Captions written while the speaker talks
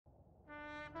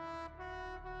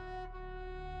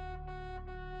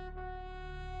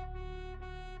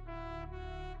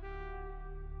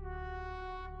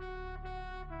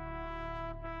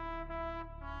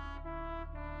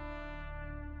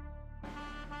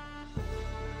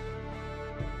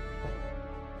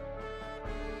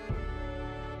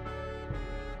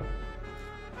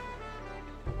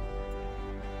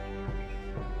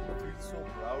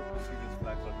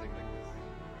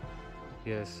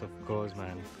Yes, of course,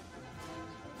 man.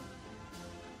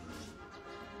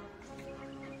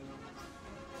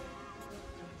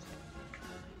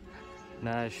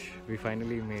 Nash, we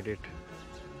finally made it.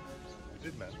 We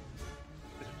did, man.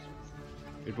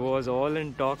 It was all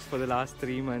in talks for the last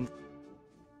 3 months.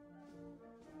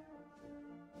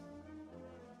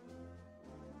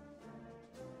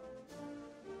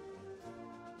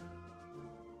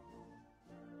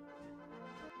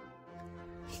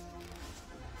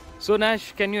 So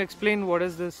Nash, can you explain what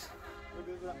is this? So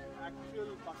there's an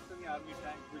actual Pakistani army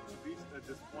tank which reached at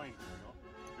this point,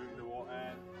 during the war.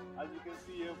 And as you can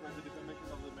see here from the deformation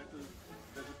of the metal,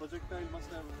 that the projectile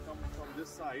must have come from this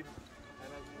side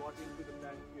and has got into the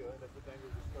tank here. That the tank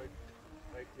was destroyed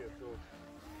right here. So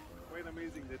quite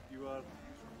amazing that you are.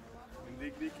 They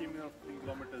came in 3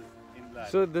 kilometers inland.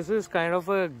 So this is kind of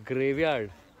a graveyard,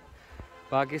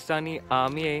 Pakistani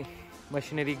army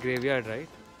machinery graveyard, right?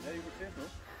 Yeah, you could say so.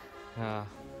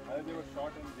 Either they were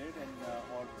shot and dead,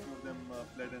 or few of them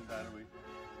fled and ran away.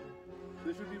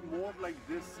 There should be more like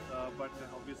this, but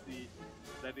obviously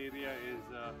that area is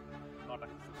not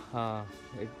accessible.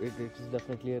 It is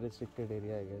definitely a restricted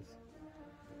area, I guess.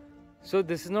 So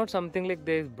this is not something like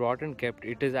they brought and kept.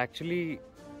 It is actually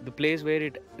the place where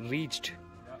it reached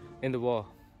in the war.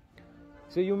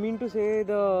 So you mean to say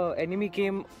the enemy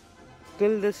came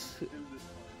till this? Till this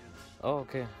point, yes. Oh,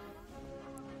 okay.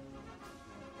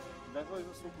 That's why it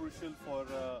was so crucial for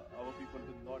our people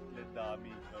to not let the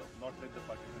army, not let the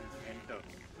Pakistanis enter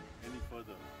any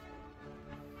further.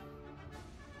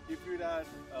 If you'd had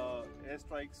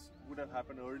airstrikes would have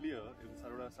happened earlier, if the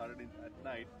Sarod had started at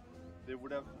night, they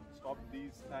would have stopped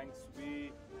these tanks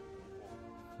way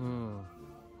before.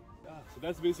 Yeah, so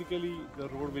that's basically the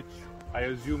road which I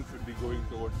assume should be going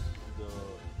towards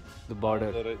The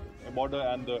border. The border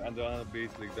and the other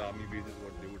base, like the army base is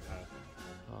what they would have.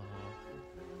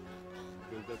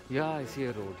 Yeah, I see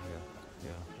a road here.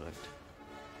 Yeah, right.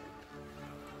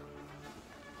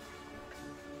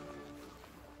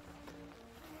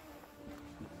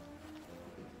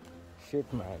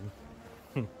 Shit, man.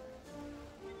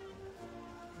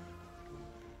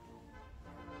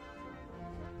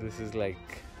 This is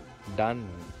like done.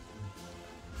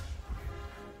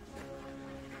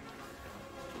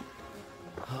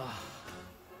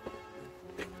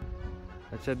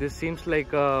 Achha, this seems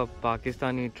like a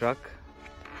Pakistani truck.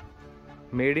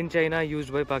 Made in China,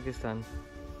 used by Pakistan.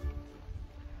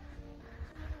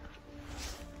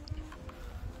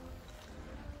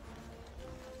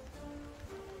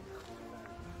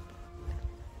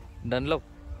 Dunlop.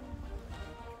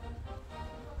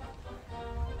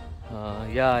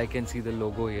 Yeah, I can see the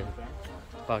logo here.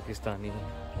 Pakistani.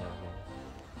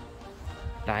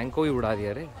 Tank को ही उड़ा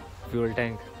दिया रे. Fuel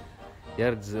tank.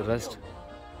 यार rust.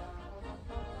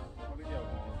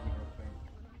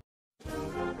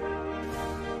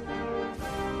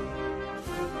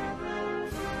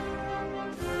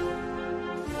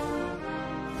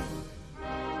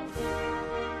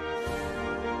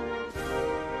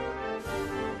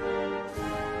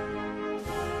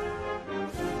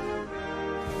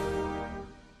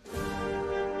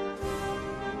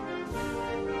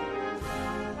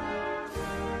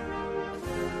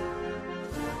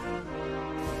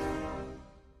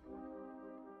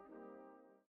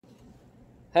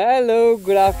 Hello,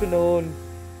 good afternoon.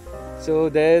 So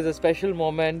there's a special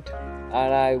moment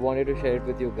and I wanted to share it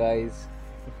with you guys,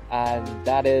 and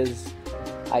that is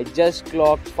I just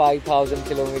clocked 5,000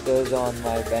 kilometers on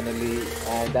my Benelli,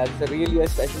 and that's really a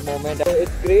special moment.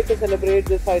 It's great to celebrate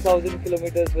this 5,000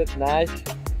 kilometers with Nash.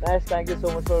 Nash, thank you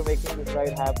so much for making this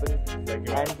ride happen. Thank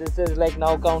you. And this is like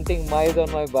now counting miles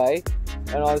on my bike,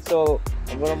 and also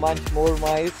I'm gonna munch more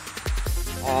miles.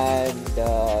 And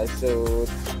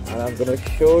and I'm gonna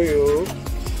show you.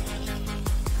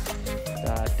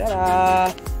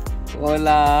 Ta-da!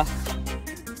 Voila!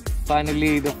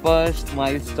 Finally, the first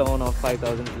milestone of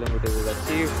 5,000 kilometers is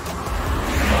achieved,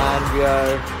 and we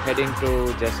are heading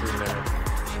to Jaisalmer.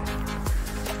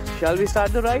 Shall we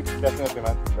start the ride? Definitely,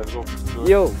 man. Let's go.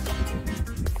 Yo!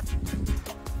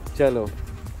 Chalo.